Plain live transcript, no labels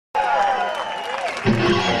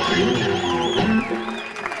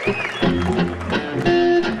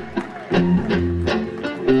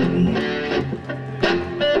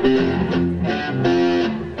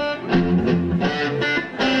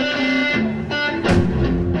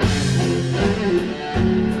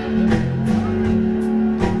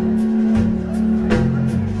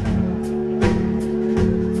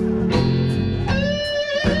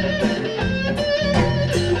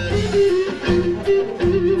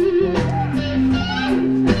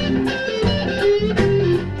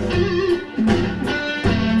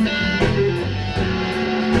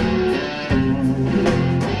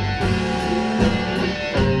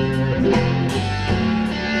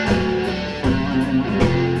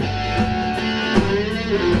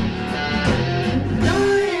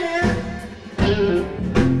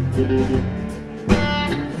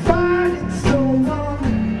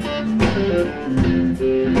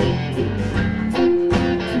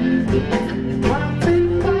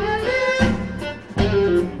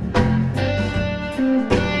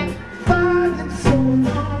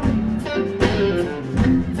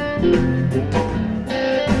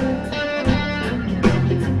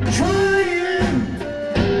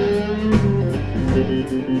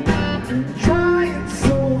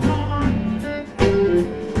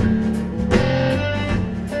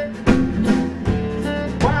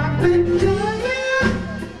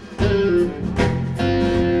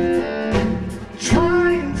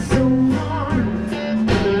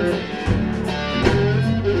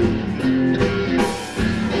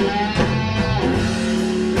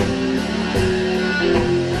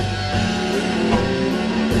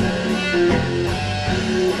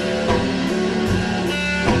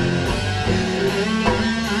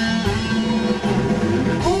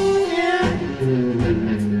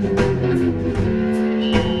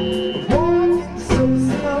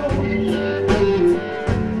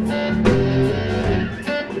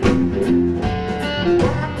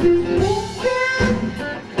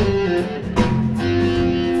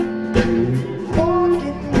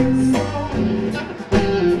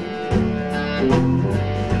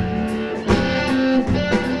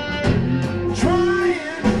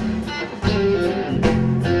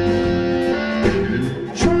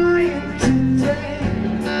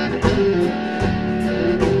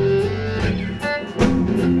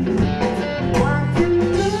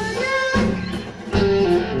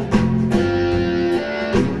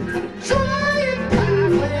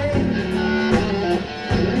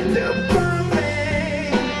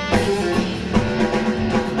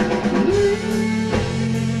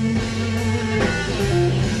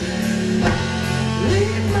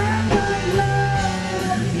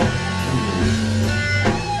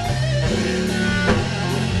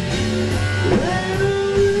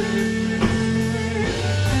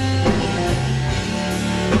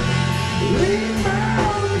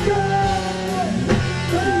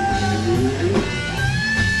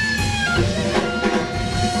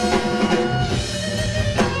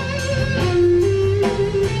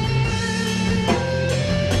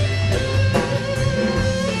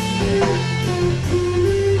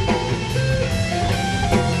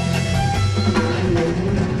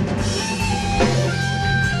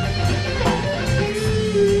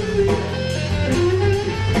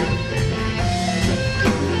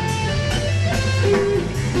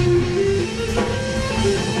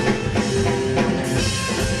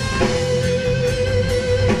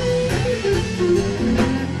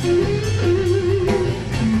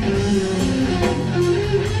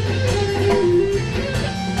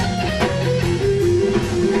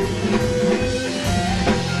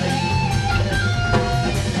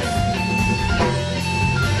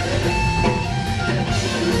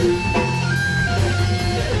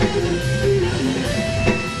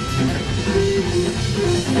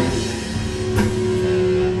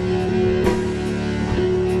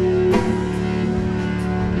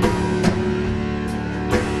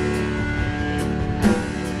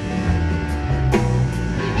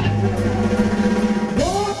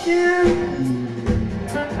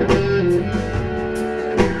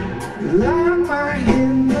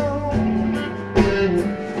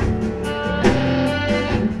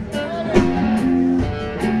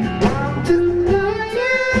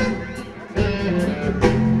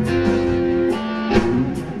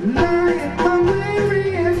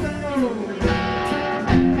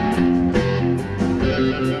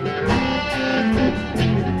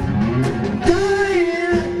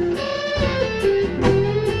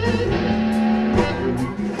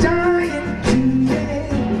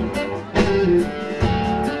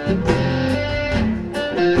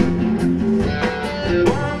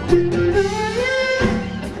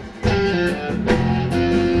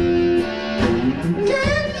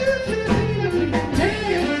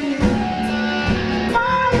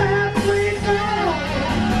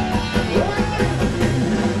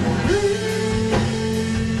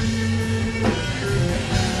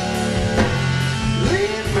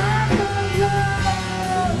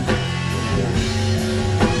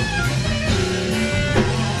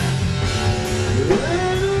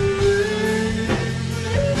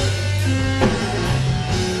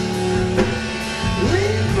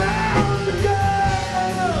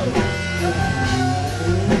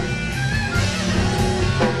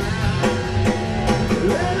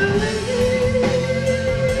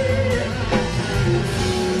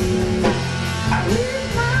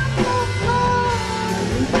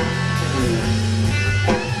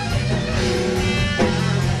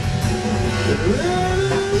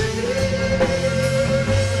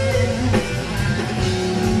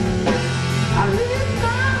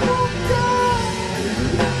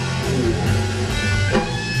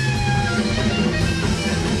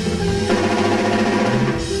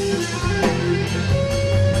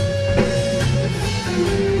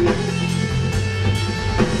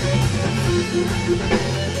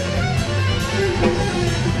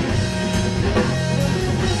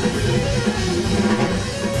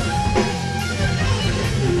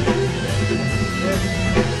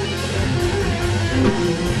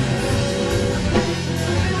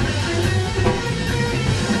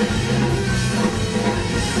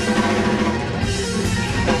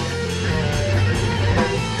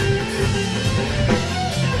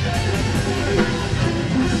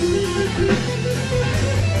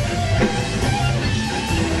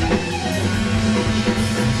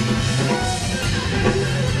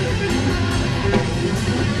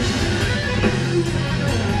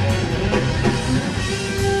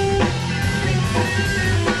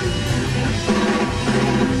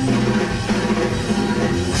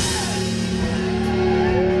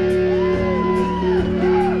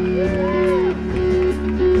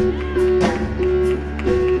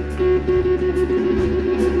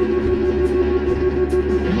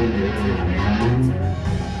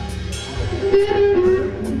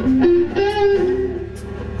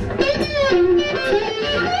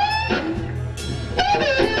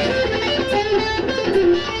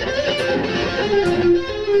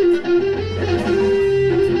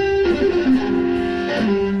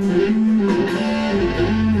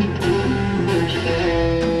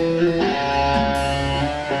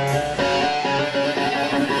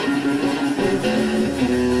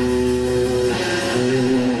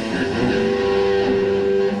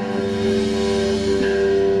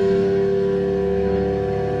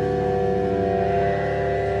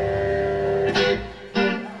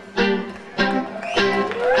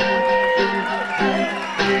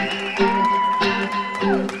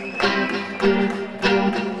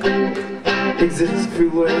Exits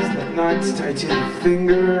through as the knots tied to the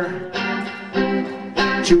finger,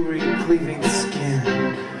 jewelry cleaving skin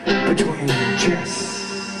between your chests.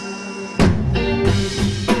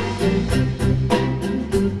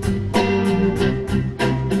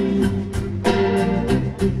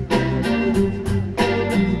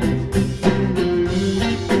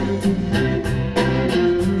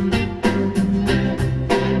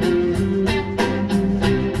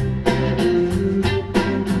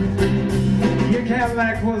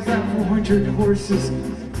 Cadillac was out 400 horses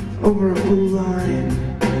over a blue line.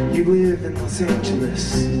 You live in Los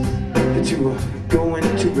Angeles, but you are going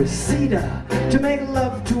to Reseda to make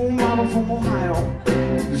love to a model from Ohio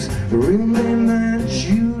who's a real name that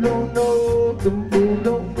you don't know. The world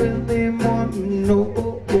don't really want to know.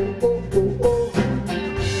 Oh, oh, oh, oh, oh.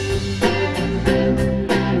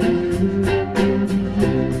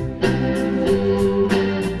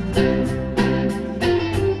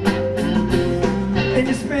 And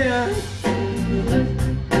you spin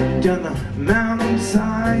down the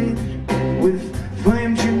mountainside with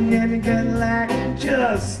flames shooting at your Cadillac,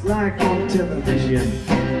 just like on television.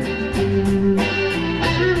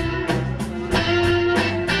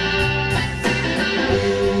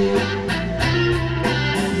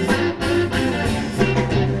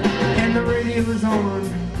 And the radio is on,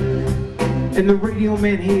 and the radio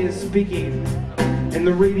man, he is speaking, and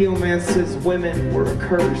the radio man says women were a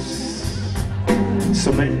curse.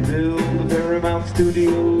 So men build the Paramount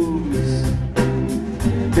Studios,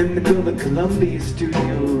 then they build the Columbia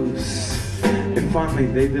Studios, and finally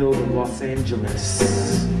they build Los Angeles.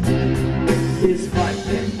 It's 5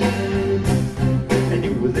 a.m. and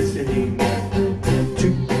you were listening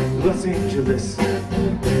to Los Angeles.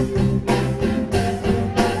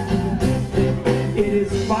 It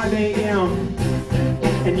is 5 a.m.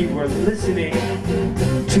 and you are listening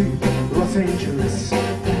to Los Angeles.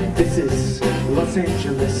 This is Los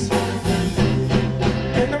Angeles.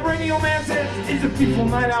 And the radio man says, it's a peaceful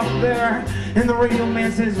night out there. And the radio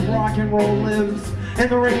man says, rock and roll lives. And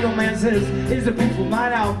the radio man says, it's a peaceful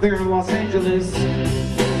night out there in Los Angeles.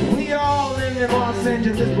 We all live in Los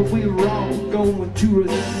Angeles, but we were all going to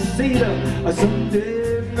Reseda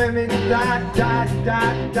someday. Maybe die.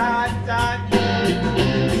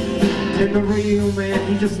 And the radio man,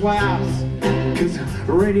 he just laughs, 'cause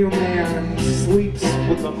radio man sleeps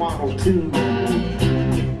with the Model 2.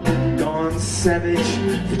 Gone savage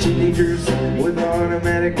for teenagers with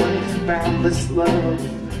automatic life, boundless love.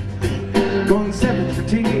 Gone savage for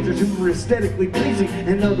teenagers who are aesthetically pleasing,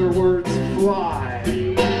 in other words, fly.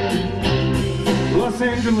 Los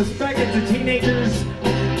Angeles beckons to teenagers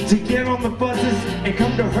to get on the buses and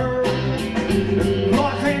come to her.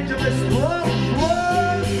 Los Angeles love.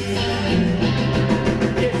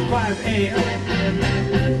 It's 5 a.m.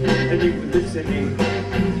 and you're listening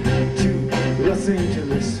to Los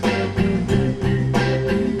Angeles.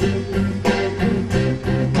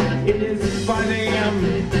 It is 5 a.m.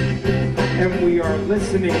 and we are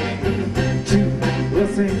listening to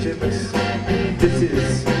Los Angeles. This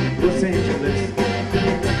is Los Angeles.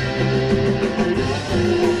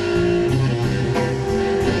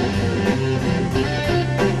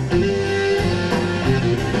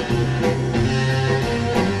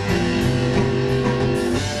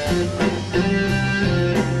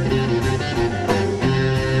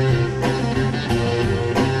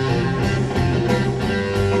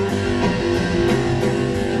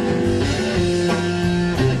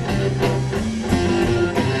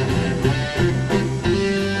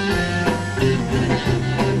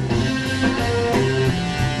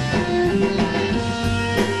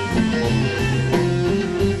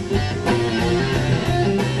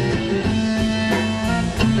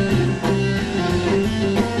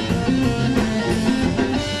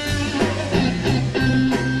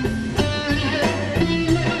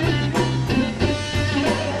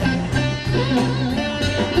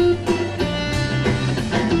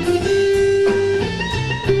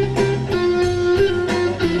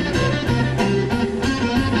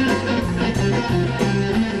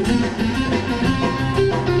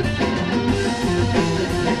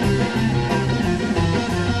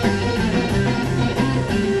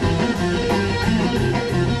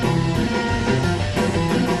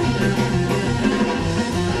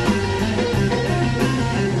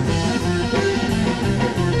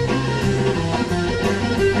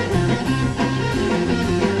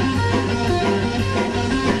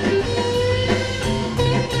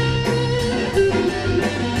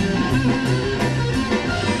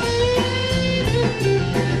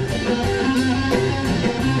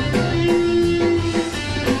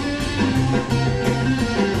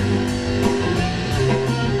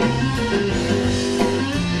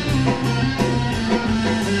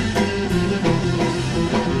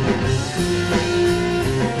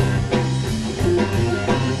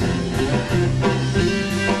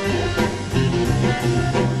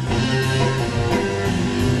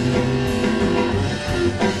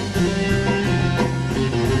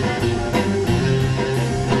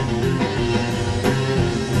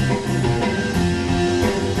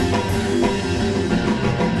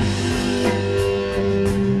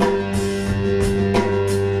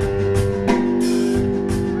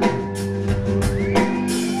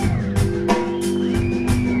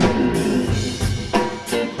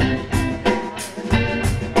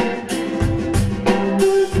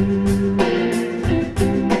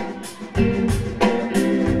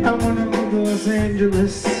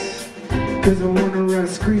 Angeles, cause I wanna write a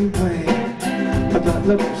screenplay about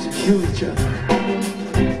lovers who kill each other.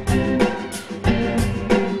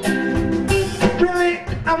 Really,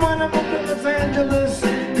 I wanna move to Los Angeles,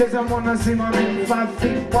 cause I wanna see my name 5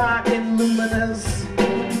 feet wide and luminous.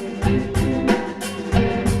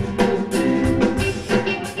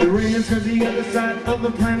 The rain's from the other side of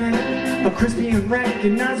the planet, a crispy and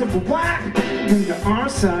recognizable white. Come to our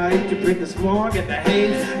side to bring the smog and the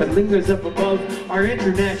haze that lingers up above our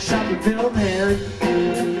internet shopping film head.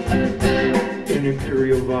 An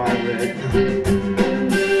imperial violet.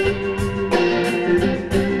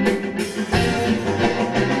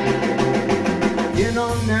 You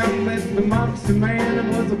know now that the monster man, it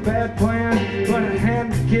was a bad plan, but I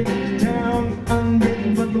had to get to town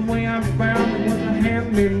unbidden. But the way I found it was a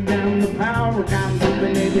hand me down, the power got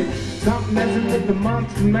eliminated. Something messing with the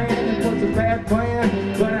monster man, it was a bad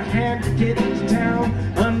plan, but I had to get to town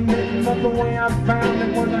unbidden. But the way I found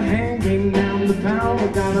it was a hand came down, the power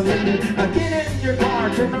got eliminated. Get in your car,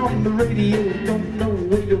 turn on the radio, don't know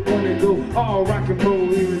where you wanna go. All rock and roll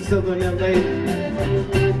here in Southern LA.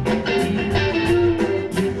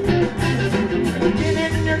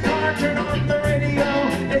 Get in your car, turn on the radio.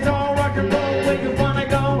 It's all rock and roll where you wanna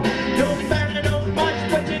go. Don't matter no much,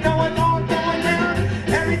 but you know it's all going down.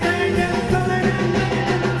 Everything is Southern LA.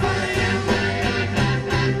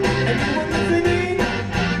 And you were listening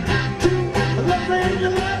to Los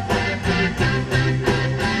Angeles.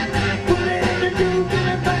 Put it in your groove, give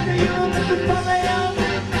it back to you, Mr. Fabio.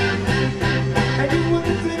 And you were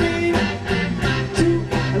listening to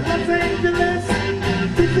Los Angeles.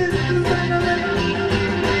 This is the sound of it.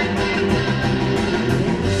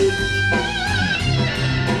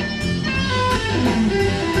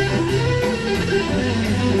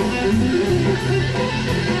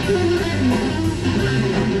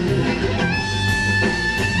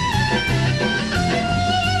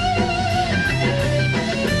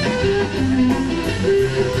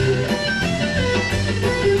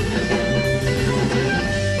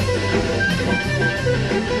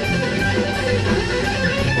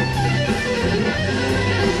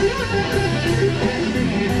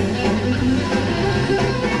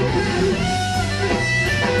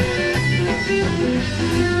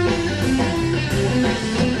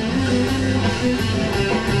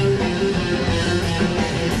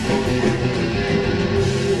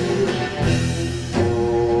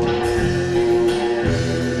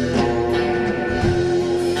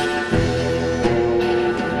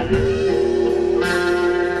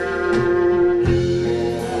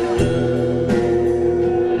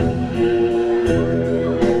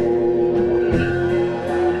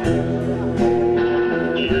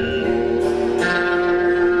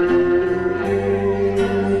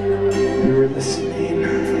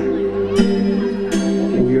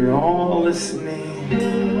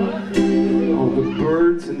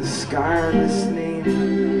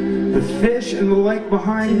 The fish in the lake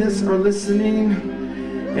behind us are listening,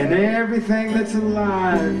 and everything that's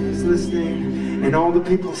alive is listening, and all the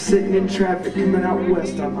people sitting in traffic coming out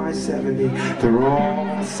west on I-70, they're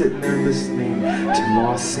all sitting there listening to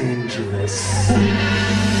Los Angeles.